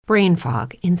brain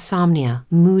fog, insomnia,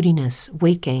 moodiness,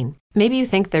 weight gain. Maybe you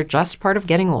think they're just part of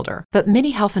getting older, but MIDI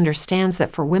Health understands that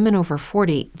for women over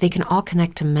 40, they can all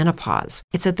connect to menopause.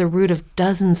 It's at the root of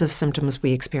dozens of symptoms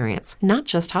we experience, not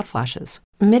just hot flashes.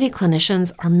 MIDI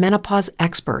clinicians are menopause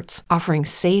experts, offering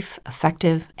safe,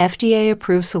 effective,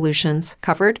 FDA-approved solutions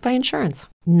covered by insurance.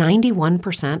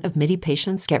 91% of MIDI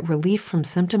patients get relief from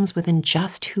symptoms within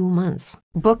just 2 months.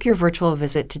 Book your virtual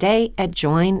visit today at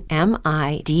joinmidi.com.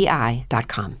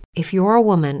 If you're a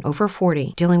woman over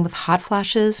 40 dealing with hot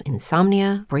flashes,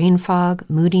 insomnia, brain fog,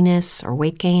 moodiness, or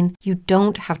weight gain, you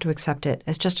don't have to accept it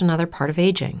as just another part of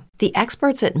aging. The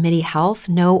experts at MIDI Health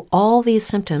know all these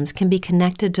symptoms can be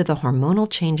connected to the hormonal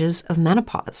changes of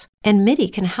menopause, and MIDI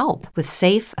can help with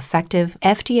safe, effective,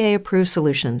 FDA-approved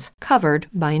solutions covered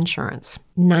by insurance.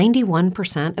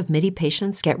 91% of MIDI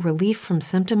patients get relief from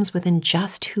symptoms within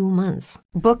just 2 months.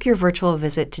 Book your virtual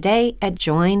visit today at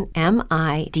joinmidi.com.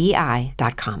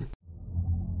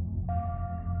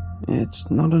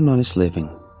 It's not an honest living,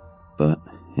 but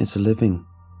it's a living.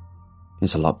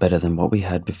 It's a lot better than what we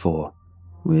had before,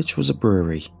 which was a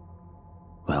brewery.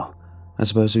 Well, I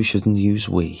suppose we shouldn't use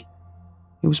we.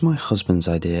 It was my husband's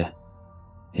idea.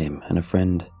 Him and a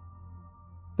friend.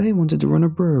 They wanted to run a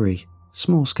brewery,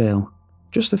 small scale,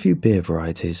 just a few beer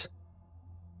varieties.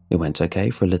 It went okay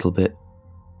for a little bit,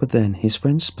 but then his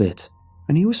friends split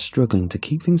and he was struggling to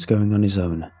keep things going on his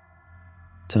own.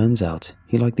 Turns out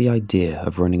he liked the idea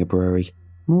of running a brewery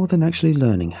more than actually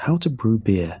learning how to brew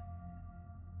beer.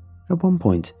 At one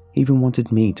point, he even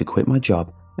wanted me to quit my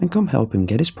job and come help him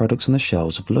get his products on the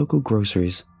shelves of local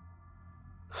groceries.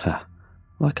 Ha,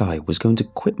 like I was going to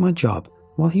quit my job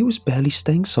while he was barely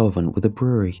staying solvent with a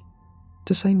brewery.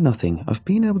 To say nothing of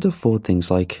being able to afford things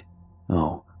like,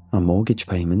 our mortgage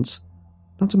payments,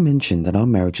 not to mention that our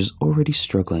marriage was already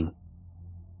struggling.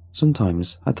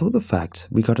 Sometimes I thought the fact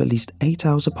we got at least 8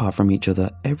 hours apart from each other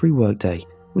every workday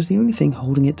was the only thing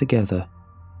holding it together.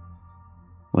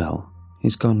 Well,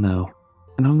 he's gone now,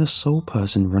 and I'm the sole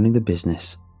person running the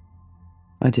business.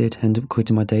 I did end up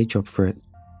quitting my day job for it.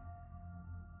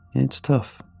 It's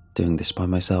tough doing this by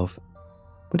myself,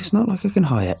 but it's not like I can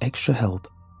hire extra help.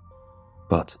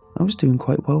 But I was doing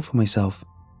quite well for myself.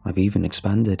 I've even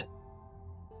expanded.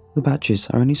 The batches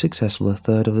are only successful a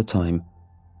third of the time,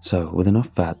 so with enough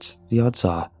fats, the odds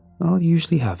are I'll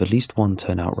usually have at least one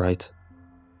turn out right.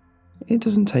 It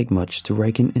doesn't take much to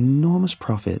rake in enormous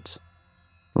profits.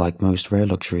 Like most rare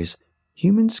luxuries,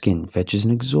 human skin fetches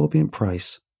an exorbitant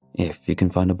price, if you can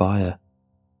find a buyer.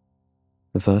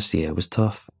 The first year was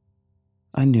tough.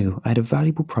 I knew I had a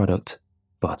valuable product,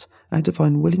 but I had to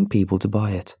find willing people to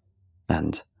buy it,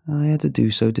 and I had to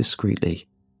do so discreetly.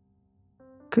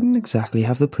 Couldn't exactly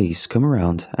have the police come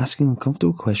around asking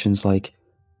uncomfortable questions like,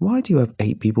 why do you have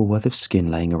 8 people worth of skin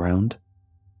laying around?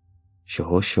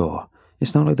 Sure,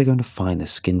 it's not like they're going to find the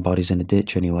skin bodies in a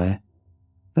ditch anywhere.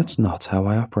 That's not how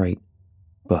I operate,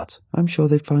 but I'm sure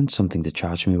they'd find something to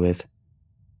charge me with.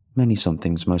 Many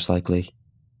somethings, most likely.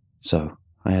 So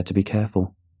I had to be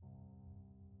careful.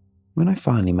 When I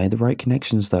finally made the right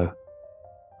connections, though,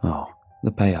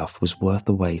 the payoff was worth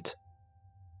the wait.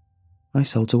 I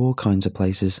sell to all kinds of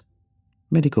places.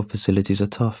 Medical facilities are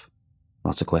tough.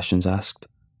 Lots of questions asked.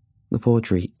 The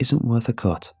forgery isn't worth a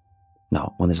cut,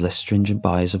 not when there's less stringent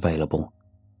buyers available.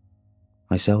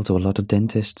 I sell to a lot of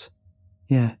dentists.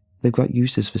 Yeah, they've got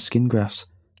uses for skin grafts,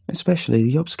 especially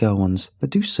the upscale ones that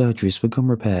do surgeries for gum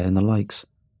repair and the likes.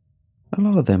 A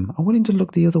lot of them are willing to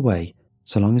look the other way,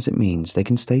 so long as it means they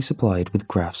can stay supplied with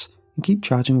grafts and keep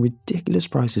charging ridiculous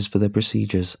prices for their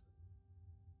procedures.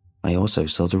 I also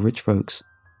sell to rich folks.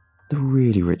 The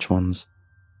really rich ones.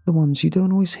 The ones you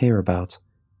don't always hear about.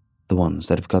 The ones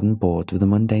that have gotten bored with the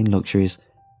mundane luxuries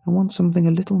and want something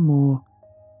a little more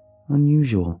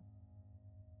unusual.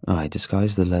 I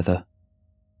disguise the leather.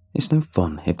 It's no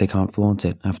fun if they can't flaunt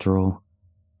it, after all.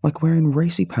 Like wearing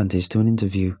racy panties to an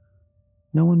interview.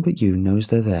 No one but you knows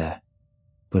they're there.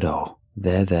 But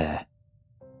they're there.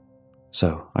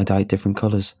 So I dye it different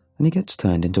colours, and it gets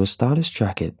turned into a stylish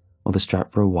jacket, or the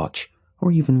strap for a watch,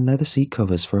 or even leather seat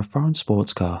covers for a foreign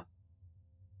sports car.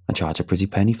 I charge a pretty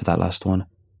penny for that last one,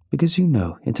 because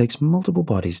it takes multiple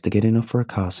bodies to get enough for a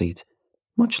car seat,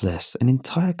 much less an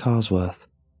entire car's worth.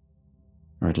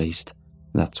 Or at least,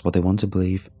 that's what they want to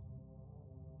believe.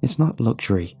 It's not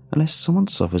luxury unless someone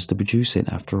suffers to produce it,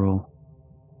 after all.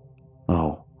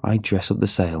 I dress up the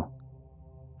sale.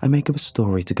 I make up a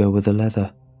story to go with the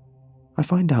leather. I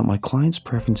find out my client's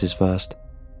preferences first.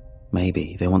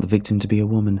 Maybe they want the victim to be a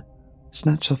woman,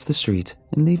 snatched off the street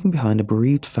and leaving behind a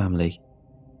bereaved family.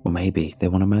 Or maybe they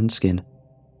want a man's skin,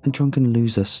 a drunken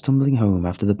loser stumbling home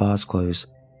after the bars close.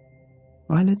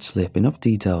 I let slip enough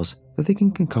details that they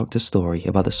can concoct a story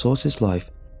about the source's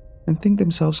life and think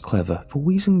themselves clever for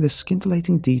wheezing the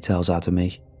scintillating details out of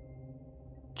me.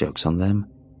 Joke's on them.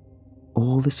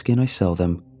 All the skin I sell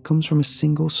them comes from a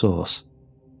single source.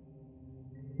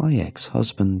 My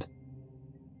ex-husband.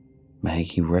 May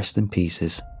he rest in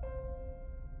pieces.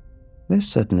 There's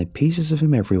certainly pieces of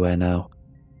him everywhere now,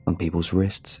 on people's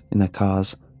wrists, in their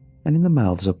cars, and in the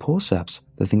mouths of poor saps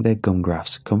that think their gum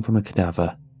grafts come from a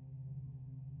cadaver.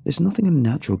 There's nothing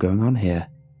unnatural going on here.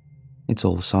 It's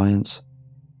all science.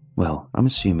 Well, I'm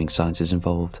assuming science is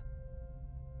involved.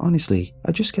 Honestly,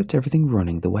 I just kept everything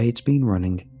running the way it's been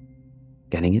running.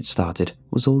 Getting it started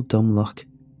was all dumb luck,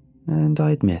 and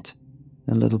I admit,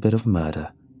 a little bit of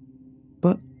murder.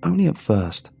 But only at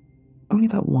first. Only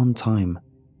that one time.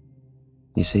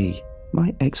 You see,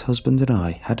 my ex-husband and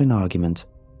I had an argument.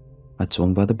 I'd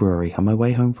swung by the brewery on my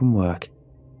way home from work.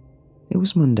 It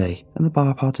was Monday, and the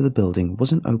bar part of the building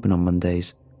wasn't open on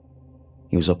Mondays.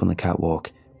 He was up on the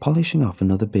catwalk, polishing off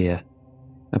another beer.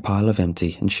 A pile of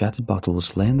empty and shattered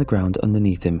bottles lay on the ground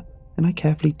underneath him, and I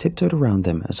carefully tiptoed around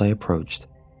them as I approached.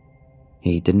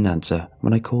 He didn't answer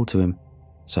when I called to him,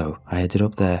 so I headed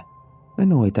up there,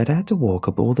 annoyed that I had to walk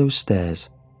up all those stairs.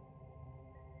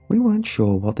 We weren't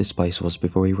sure what this place was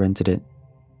before we rented it,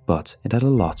 but it had a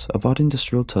lot of odd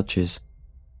industrial touches.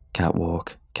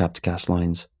 Catwalk, capped gas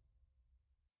lines.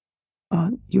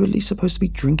 "Aren't you at least supposed to be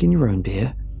drinking your own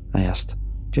beer?" I asked,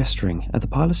 gesturing at the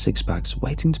pile of six-packs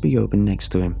waiting to be opened next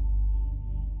to him.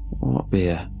 "What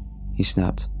beer?" he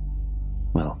snapped.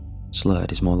 Well,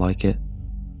 slurred is more like it.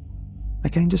 I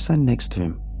came to stand next to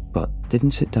him, but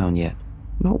didn't sit down yet,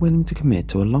 not willing to commit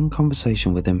to a long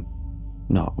conversation with him,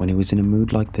 not when he was in a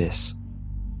mood like this.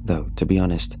 Though, to be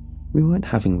honest, we weren't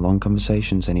having long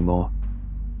conversations anymore.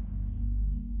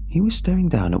 He was staring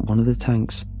down at one of the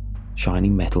tanks,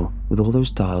 shining metal with all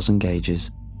those dials and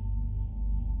gauges.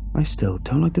 I still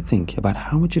don't like to think about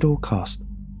how much it all cost,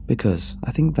 because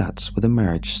I think that's where the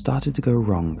marriage started to go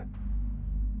wrong.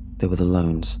 There were the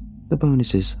loans, the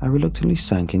bonuses I reluctantly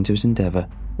sank into his endeavour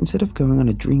instead of going on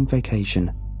a dream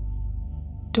vacation.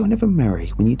 Don't ever marry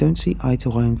when you don't see eye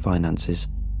to eye on finances.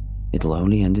 It'll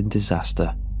only end in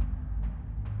disaster.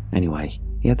 Anyway,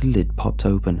 he had the lid popped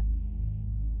open.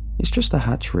 It's just a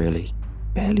hatch really,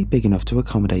 barely big enough to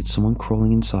accommodate someone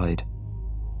crawling inside.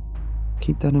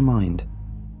 Keep that in mind.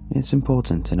 It's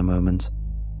important in a moment.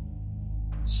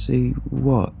 "See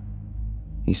what?"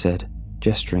 he said,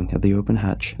 gesturing at the open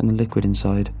hatch and the liquid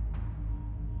inside.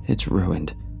 "It's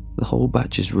ruined. The whole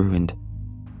batch is ruined."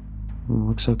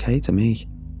 "Looks okay to me."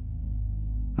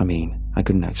 I mean, I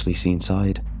couldn't actually see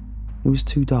inside. It was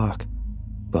too dark.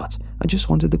 But I just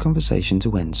wanted the conversation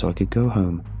to end so I could go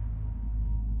home.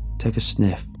 Take a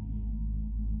sniff.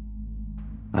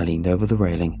 I leaned over the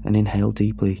railing and inhaled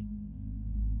deeply.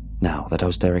 Now that I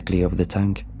was directly over the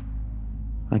tank,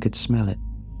 I could smell it.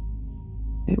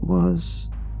 It was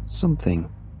something.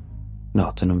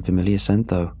 Not an unfamiliar scent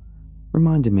though.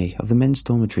 Reminded me of the men's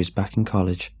dormitories back in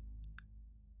college.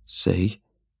 "See?"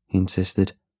 he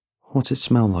insisted. "What's it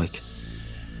smell like?"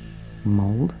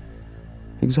 "Mold?"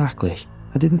 "Exactly.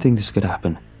 I didn't think this could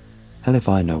happen. Hell if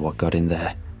I know what got in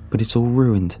there, but it's all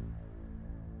ruined."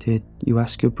 "Did you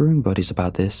ask your brewing buddies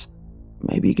about this?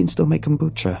 Maybe you can still make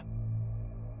kombucha."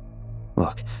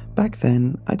 Look, back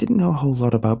then, I didn't know a whole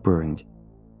lot about brewing.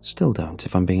 Still don't,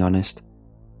 if I'm being honest.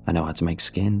 I know how to make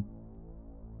skin.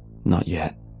 "Not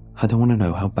yet. I don't want to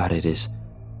know how bad it is.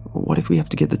 What if we have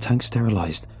to get the tank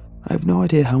sterilized? I have no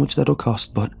idea how much that'll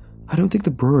cost, but I don't think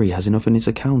the brewery has enough in its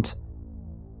account."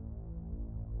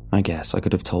 I guess I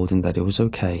could have told him that it was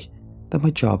okay, that my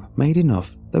job made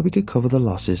enough that we could cover the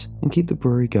losses and keep the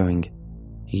brewery going.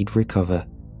 He'd recover.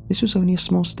 This was only a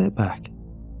small step back.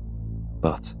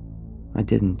 But I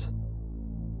didn't.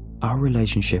 Our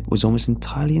relationship was almost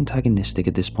entirely antagonistic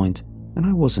at this point, and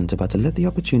I wasn't about to let the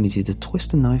opportunity to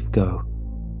twist a knife go.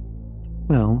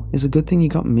 "Well, it's a good thing you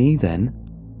got me then,"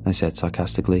 I said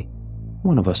sarcastically.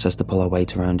 "One of us has to pull our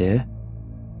weight around here."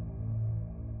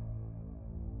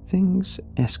 Things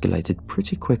escalated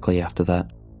pretty quickly after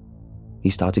that. He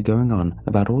started going on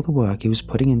about all the work he was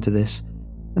putting into this,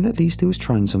 and at least he was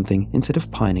trying something instead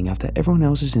of pining after everyone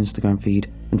else's Instagram feed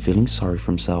and feeling sorry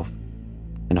for himself.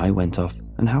 And I went off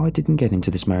on how I didn't get into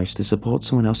this marriage to support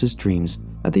someone else's dreams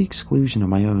at the exclusion of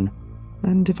my own,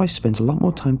 and if I spent a lot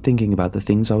more time thinking about the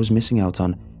things I was missing out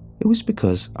on, it was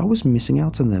because I was missing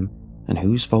out on them, and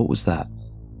whose fault was that?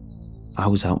 I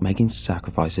was out making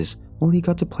sacrifices while he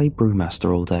got to play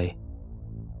brewmaster all day.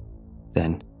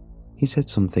 Then he said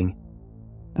something,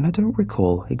 and I don't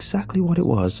recall exactly what it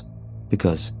was,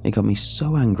 because it got me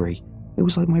so angry it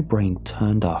was like my brain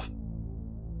turned off.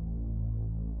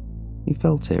 You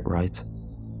felt it, right?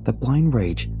 That blind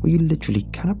rage where you literally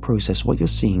cannot process what you're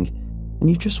seeing and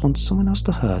you just want someone else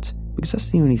to hurt because that's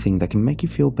the only thing that can make you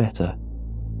feel better.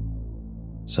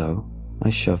 So, I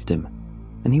shoved him,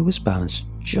 and he was balanced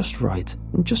just right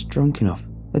and just drunk enough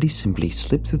that he simply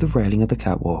slipped through the railing of the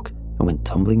catwalk and went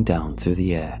tumbling down through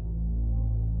the air.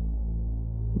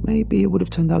 Maybe it would have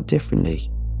turned out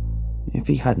differently if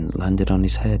he hadn't landed on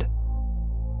his head.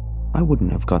 I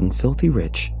wouldn't have gotten filthy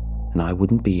rich, and I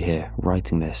wouldn't be here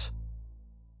writing this.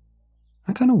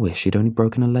 I kinda wish he'd only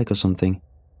broken a leg or something.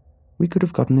 We could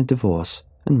have gotten a divorce,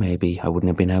 and maybe I wouldn't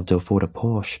have been able to afford a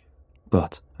Porsche,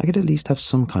 but I could at least have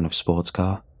some kind of sports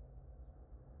car.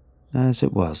 As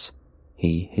it was,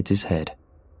 he hit his head.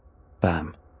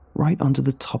 Bam, right onto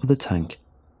the top of the tank,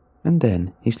 and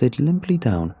then he slid limply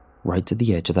down right to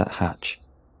the edge of that hatch.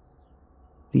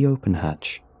 The open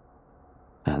hatch.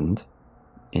 And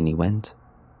in he went.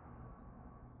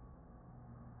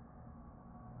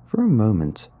 For a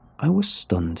moment, I was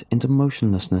stunned into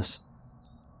motionlessness.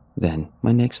 Then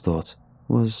my next thought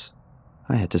was,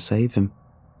 I had to save him.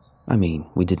 I mean,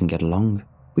 we didn't get along.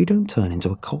 We don't turn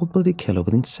into a cold-blooded killer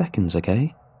within seconds,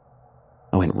 okay?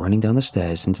 I went running down the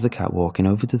stairs into the catwalk and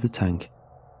over to the tank.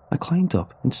 I climbed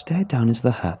up and stared down into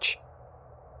the hatch.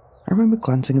 I remember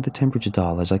glancing at the temperature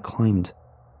dial as I climbed.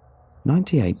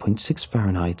 98.6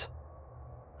 Fahrenheit.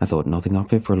 I thought nothing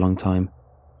of it for a long time,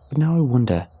 but now I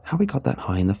wonder how it got that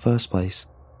high in the first place.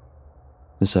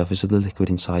 The surface of the liquid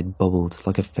inside bubbled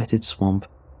like a fetid swamp.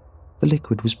 The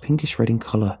liquid was pinkish red in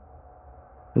colour.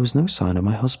 There was no sign of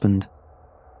my husband.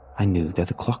 I knew that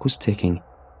the clock was ticking,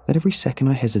 that every second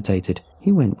I hesitated,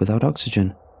 he went without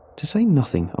oxygen, to say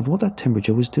nothing of what that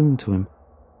temperature was doing to him.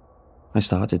 I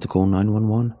started to call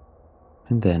 911,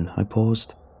 and then I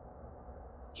paused.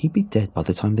 He'd be dead by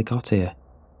the time they got here.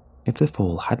 If the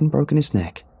fall hadn't broken his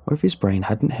neck, or if his brain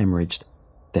hadn't hemorrhaged,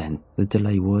 then the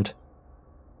delay would.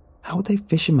 How would they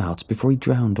fish him out before he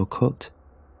drowned or cooked?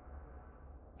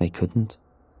 They couldn't.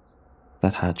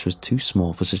 That hatch was too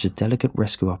small for such a delicate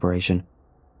rescue operation.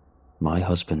 My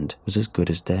husband was as good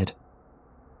as dead.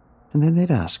 And then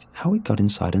they'd ask how he got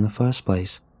inside in the first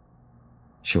place.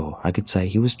 Sure, I could say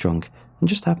he was drunk and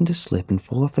just happened to slip and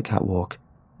fall off the catwalk,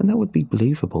 and that would be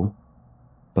believable.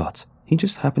 But he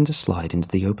just happened to slide into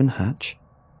the open hatch.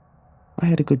 I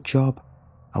had a good job.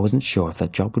 I wasn't sure if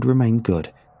that job would remain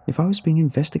good if I was being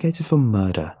investigated for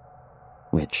murder,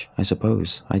 which I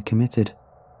suppose I'd committed.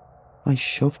 I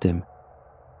shoved him.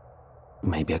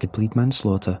 Maybe I could plead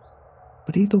manslaughter,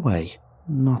 but either way,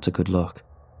 not a good look.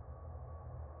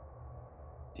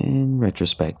 In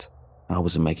retrospect, I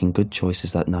wasn't making good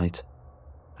choices that night.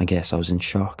 I guess I was in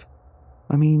shock.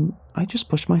 I mean, I just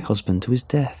pushed my husband to his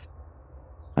death.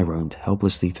 I roamed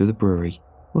helplessly through the brewery,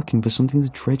 looking for something to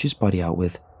dredge his body out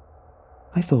with.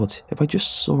 I thought if I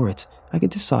just saw it, I could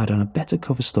decide on a better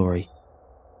cover story.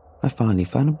 I finally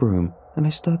found a broom and I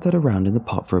stirred that around in the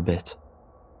pot for a bit.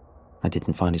 I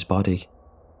didn't find his body.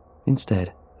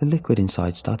 Instead, the liquid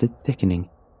inside started thickening,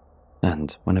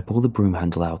 and when I pulled the broom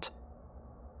handle out,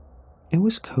 it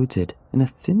was coated in a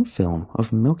thin film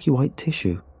of milky white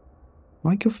tissue,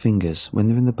 like your fingers when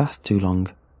they're in the bath too long.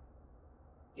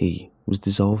 He was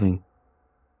dissolving.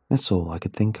 That's all I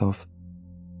could think of.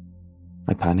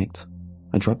 I panicked.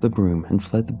 I dropped the broom and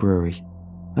fled the brewery.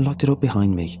 I locked it up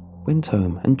behind me, went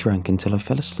home and drank until I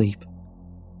fell asleep.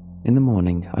 In the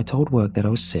morning, I told work that I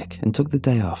was sick and took the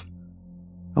day off.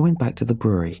 I went back to the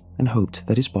brewery and hoped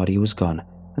that his body was gone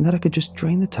and that I could just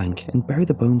drain the tank and bury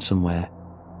the bones somewhere.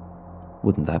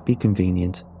 Wouldn't that be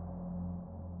convenient?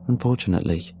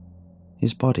 Unfortunately,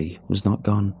 his body was not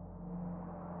gone.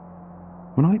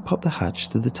 When I popped the hatch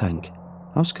to the tank,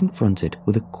 I was confronted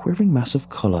with a quivering mass of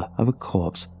colour of a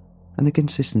corpse and the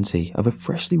consistency of a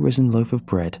freshly risen loaf of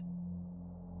bread.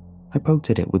 I poked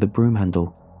at it with a broom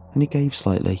handle, and it gave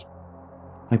slightly.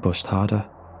 I pushed harder.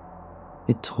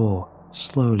 It tore,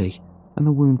 slowly, and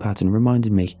the wound pattern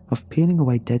reminded me of peeling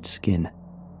away dead skin.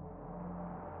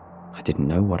 I didn't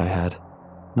know what I had,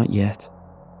 not yet.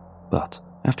 But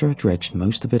after I dredged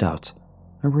most of it out,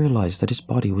 I realised that his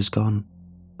body was gone,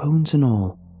 bones and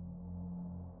all.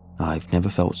 I've never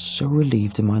felt so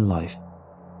relieved in my life.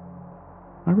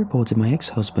 I reported my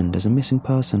ex-husband as a missing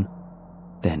person.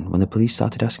 Then, when the police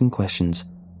started asking questions,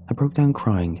 I broke down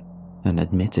crying and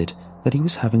admitted that he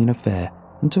was having an affair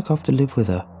and took off to live with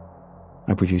her.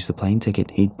 I produced the plane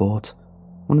ticket he'd bought,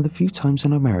 one of the few times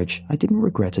in our marriage I didn't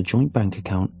regret a joint bank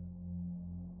account.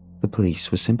 The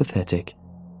police were sympathetic,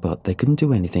 but they couldn't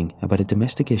do anything about a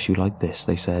domestic issue like this,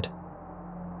 they said.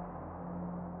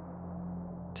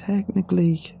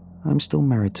 Technically, I'm still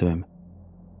married to him.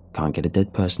 Can't get a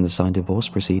dead person to sign divorce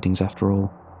proceedings after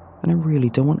all. and I really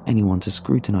don't want anyone to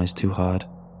scrutinize too hard.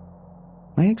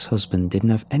 My ex-husband didn't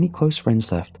have any close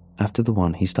friends left after the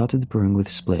one he started the brewing with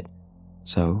split,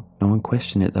 so no one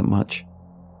questioned it that much.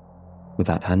 With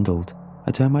that handled,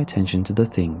 I turned my attention to the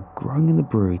thing growing in the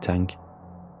brewery tank.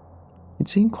 It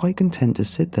seemed quite content to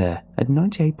sit there at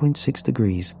 98.6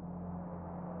 degrees.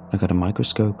 I got a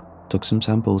microscope, took some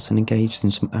samples, and engaged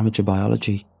in some amateur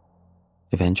biology.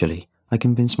 Eventually, I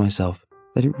convinced myself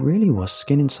that it really was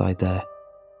skin inside there.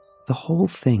 The whole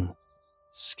thing.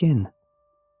 Skin.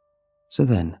 So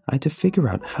then, I had to figure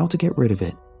out how to get rid of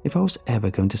it if I was ever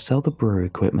going to sell the brewery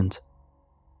equipment.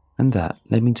 And that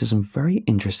led me to some very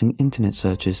interesting internet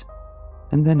searches.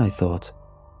 And then I thought,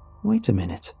 wait a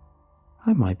minute,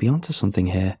 I might be onto something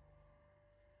here.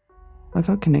 I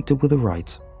got connected with the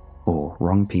right, or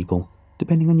wrong people,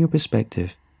 depending on your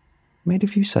perspective, made a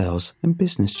few sales, and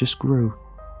business just grew,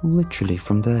 literally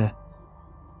from there.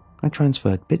 I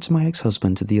transferred bits of my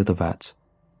ex-husband to the other vats.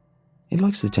 It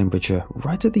likes the temperature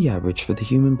right at the average for the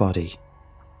human body.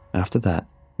 After that,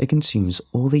 it consumes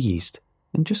all the yeast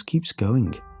and just keeps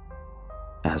going.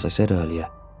 As I said earlier,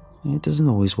 it doesn't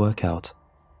always work out.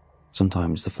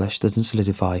 Sometimes the flesh doesn't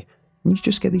solidify, and you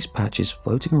just get these patches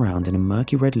floating around in a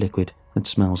murky red liquid that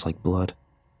smells like blood.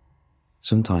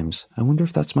 Sometimes I wonder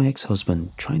if that's my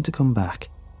ex-husband trying to come back.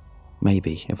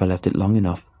 Maybe if I left it long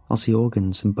enough, I'll see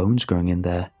organs and bones growing in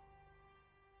there.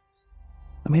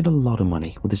 I made a lot of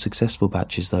money with the successful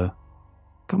batches though.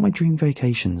 Got my dream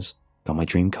vacations, got my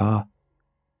dream car.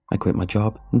 I quit my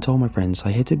job and told my friends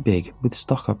I hit it big with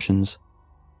stock options.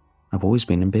 I've always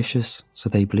been ambitious, so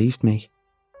they believed me.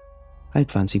 I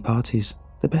had fancy parties,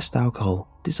 the best alcohol,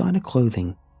 designer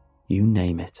clothing, you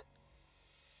name it.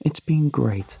 It's been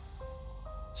great.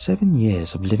 7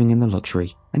 years of living in the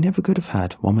luxury I never could have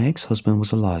had while my ex-husband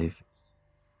was alive.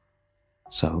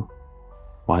 So,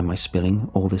 why am I spilling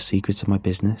all the secrets of my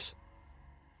business?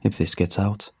 If this gets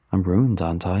out, I'm ruined,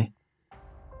 aren't I?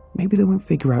 Maybe they won't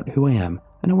figure out who I am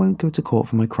and I won't go to court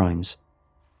for my crimes.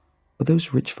 But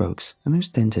those rich folks and those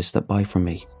dentists that buy from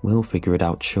me will figure it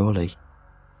out surely.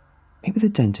 Maybe the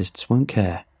dentists won't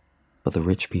care, but the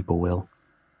rich people will.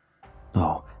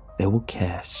 Oh, they will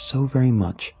care so very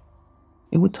much.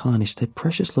 It would tarnish their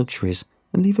precious luxuries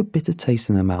and leave a bitter taste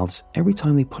in their mouths every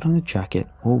time they put on a jacket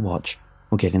or watch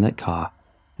or get in that car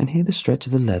and hear the stretch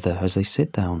of the leather as they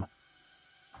sit down.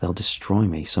 They'll destroy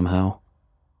me somehow.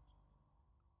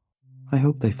 I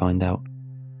hope they find out.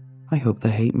 I hope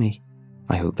they hate me.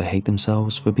 I hope they hate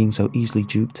themselves for being so easily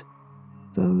duped,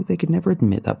 though they could never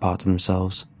admit that part of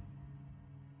themselves.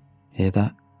 Hear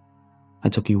that? I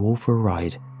took you all for a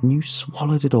ride and you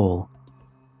swallowed it all.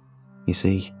 You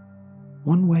see,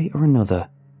 one way or another,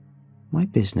 my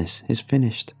business is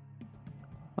finished.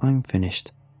 I'm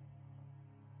finished.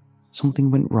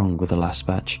 Something went wrong with the last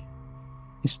batch.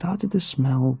 It started to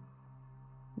smell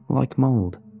like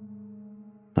mold.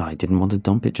 I didn't want to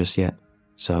dump it just yet,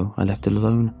 so I left it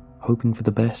alone, hoping for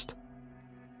the best.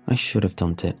 I should have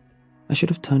dumped it. I should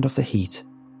have turned off the heat,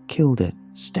 killed it,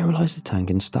 sterilized the tank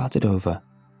and started over.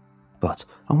 But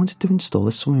I wanted to install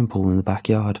a swimming pool in the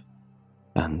backyard.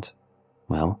 And,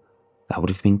 well, that would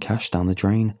have been cash down the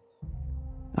drain.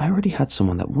 I already had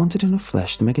someone that wanted enough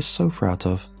flesh to make a sofa out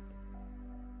of.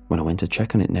 When I went to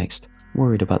check on it next,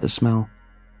 worried about the smell,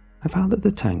 I found that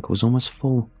the tank was almost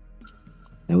full.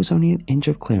 There was only an inch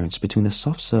of clearance between the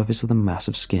soft surface of the mass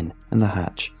of skin and the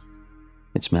hatch.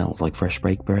 It smelled like fresh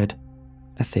baked bread,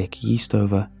 a thick yeast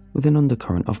over with an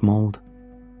undercurrent of mold.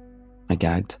 I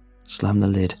gagged, slammed the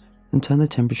lid, and turned the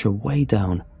temperature way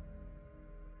down.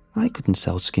 I couldn't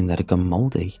sell skin that had gone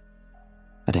moldy.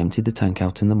 I'd emptied the tank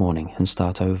out in the morning and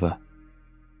start over.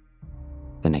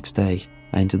 The next day,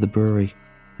 I entered the brewery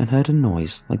and heard a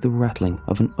noise like the rattling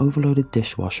of an overloaded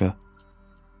dishwasher.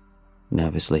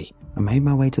 Nervously, I made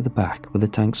my way to the back where the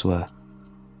tanks were.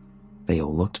 They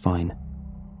all looked fine.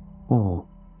 All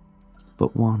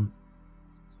but one.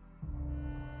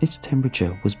 Its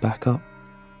temperature was back up,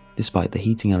 despite the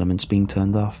heating elements being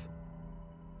turned off.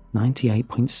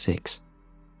 98.6,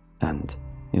 and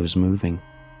it was moving.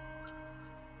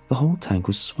 The whole tank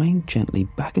was swaying gently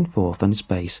back and forth on its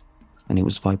base, and it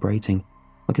was vibrating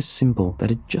like a cymbal that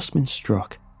had just been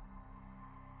struck.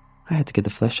 I had to get the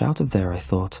flesh out of there, I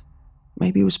thought.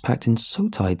 Maybe it was packed in so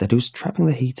tight that it was trapping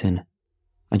the heat in.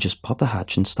 I just pop the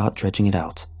hatch and start dredging it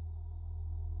out.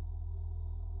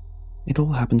 It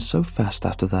all happened so fast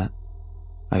after that.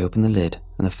 I opened the lid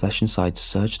and the flesh inside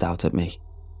surged out at me,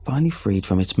 finally freed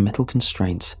from its metal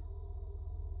constraints.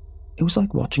 It was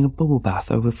like watching a bubble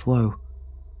bath overflow.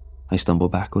 I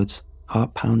stumbled backwards,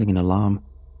 heart pounding in alarm.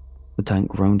 The tank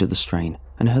groaned at the strain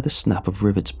and heard the snap of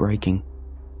rivets breaking.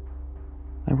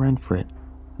 I ran for it,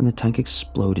 and the tank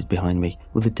exploded behind me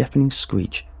with a deafening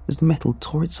screech as the metal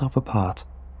tore itself apart.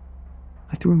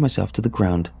 I threw myself to the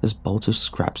ground as bolts of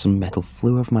scraps and metal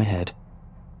flew over my head.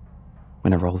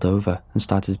 When I rolled over and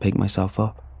started to pick myself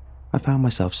up, I found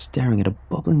myself staring at a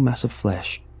bubbling mass of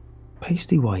flesh,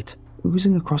 pasty white,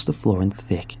 oozing across the floor in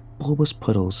thick, bulbous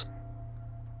puddles.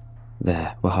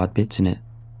 There were hard bits in it,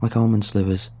 like almond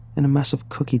slivers in a mass of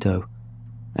cookie dough,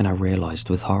 and I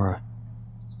realized with horror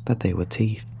that they were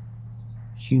teeth.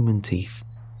 Human teeth,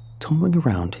 tumbling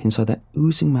around inside that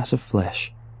oozing mass of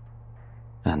flesh.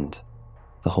 And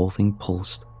the whole thing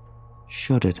pulsed,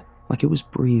 shuddered like it was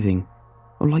breathing,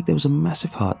 or like there was a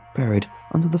massive heart buried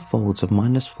under the folds of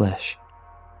mindless flesh.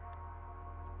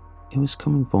 It was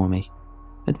coming for me,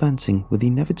 advancing with the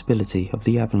inevitability of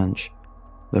the avalanche,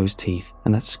 those teeth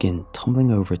and that skin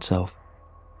tumbling over itself,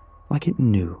 like it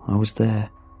knew I was there.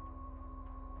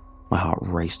 My heart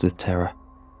raced with terror.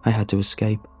 I had to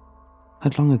escape.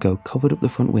 I'd long ago covered up the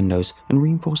front windows and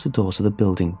reinforced the doors so the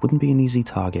building wouldn't be an easy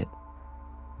target.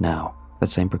 Now, that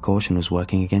same precaution was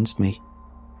working against me.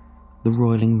 The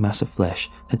roiling mass of flesh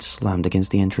had slammed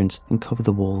against the entrance and covered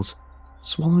the walls,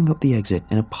 swallowing up the exit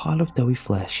in a pile of doughy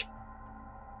flesh.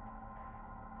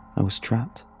 I was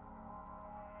trapped.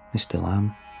 I still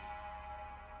am.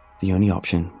 The only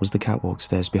option was the catwalk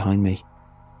stairs behind me.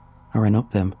 I ran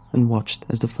up them and watched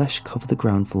as the flesh covered the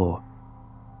ground floor.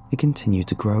 It continued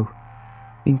to grow.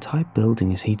 The entire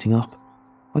building is heating up,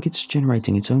 like it's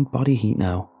generating its own body heat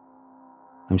now.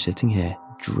 I'm sitting here,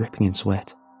 dripping in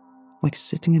sweat, like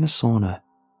sitting in a sauna.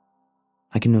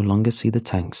 I can no longer see the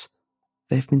tanks.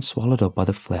 They've been swallowed up by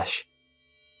the flesh.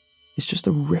 It's just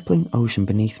a rippling ocean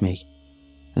beneath me,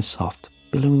 a soft,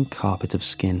 billowing carpet of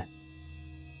skin.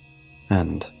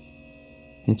 And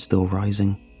it's still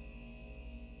rising.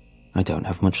 I don't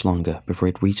have much longer before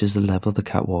it reaches the level of the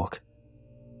catwalk.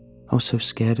 I was so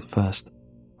scared at first.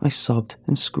 I sobbed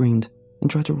and screamed and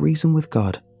tried to reason with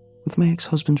God, with my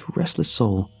ex-husband's restless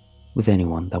soul, with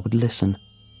anyone that would listen.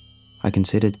 I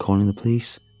considered calling the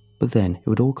police, but then it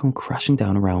would all come crashing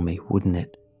down around me, wouldn't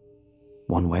it?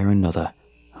 One way or another,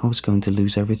 I was going to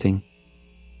lose everything.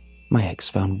 My ex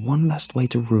found one last way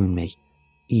to ruin me,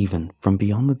 even from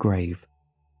beyond the grave.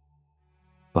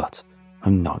 But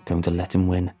I'm not going to let him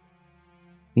win.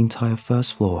 The entire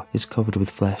first floor is covered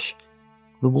with flesh,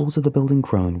 the walls of the building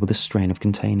groan with the strain of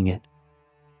containing it.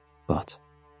 But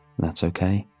that's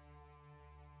okay,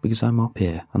 because I'm up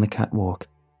here on the catwalk,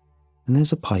 and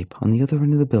there's a pipe on the other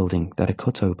end of the building that I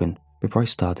cut open before I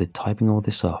started typing all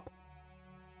this up.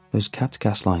 Those capped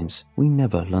gas lines we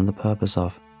never learned the purpose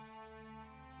of.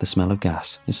 The smell of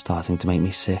gas is starting to make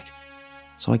me sick,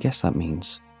 so I guess that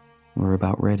means we're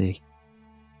about ready.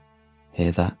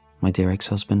 Hear that, my dear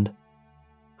ex-husband?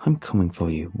 I'm coming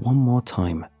for you one more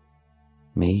time.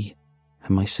 Me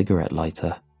and my cigarette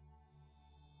lighter.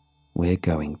 We're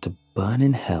going to burn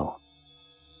in hell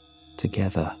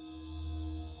together.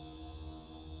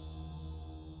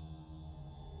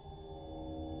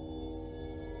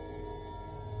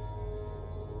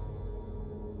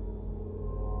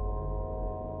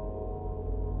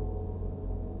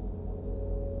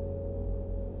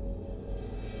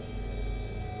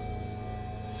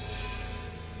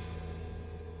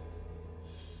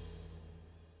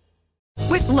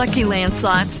 With Lucky Land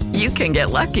Slots, you can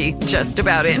get lucky just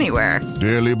about anywhere.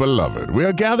 Dearly beloved, we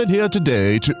are gathered here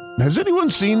today to... Has anyone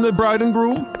seen the bride and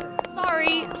groom?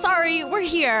 Sorry, we're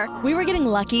here. We were getting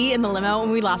lucky in the limo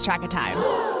and we lost track of time.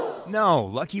 No,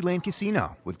 Lucky Land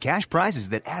Casino, with cash prizes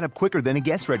that add up quicker than a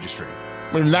guest registry.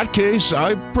 In that case,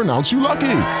 I pronounce you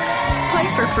lucky.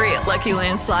 Play for free at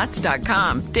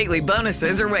LuckyLandSlots.com. Daily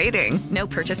bonuses are waiting. No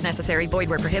purchase necessary. Void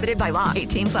where prohibited by law.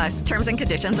 18+. Terms and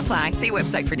conditions apply. See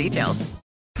website for details.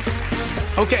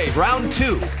 Okay, round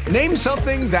two. Name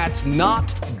something that's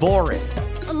not boring.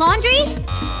 A laundry?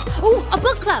 Ooh, a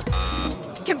book club.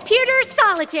 Computer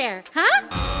solitaire, huh?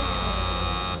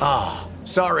 Ah,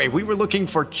 sorry, we were looking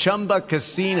for Chumba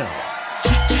Casino.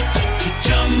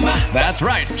 That's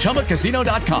right,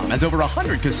 ChumbaCasino.com has over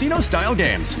 100 casino-style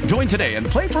games. Join today and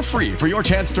play for free for your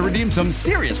chance to redeem some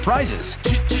serious prizes.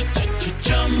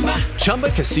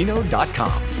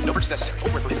 ChumbaCasino.com. No purchase necessary.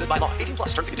 Void where prohibited by law.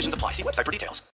 18+. Terms and conditions apply. See website for details.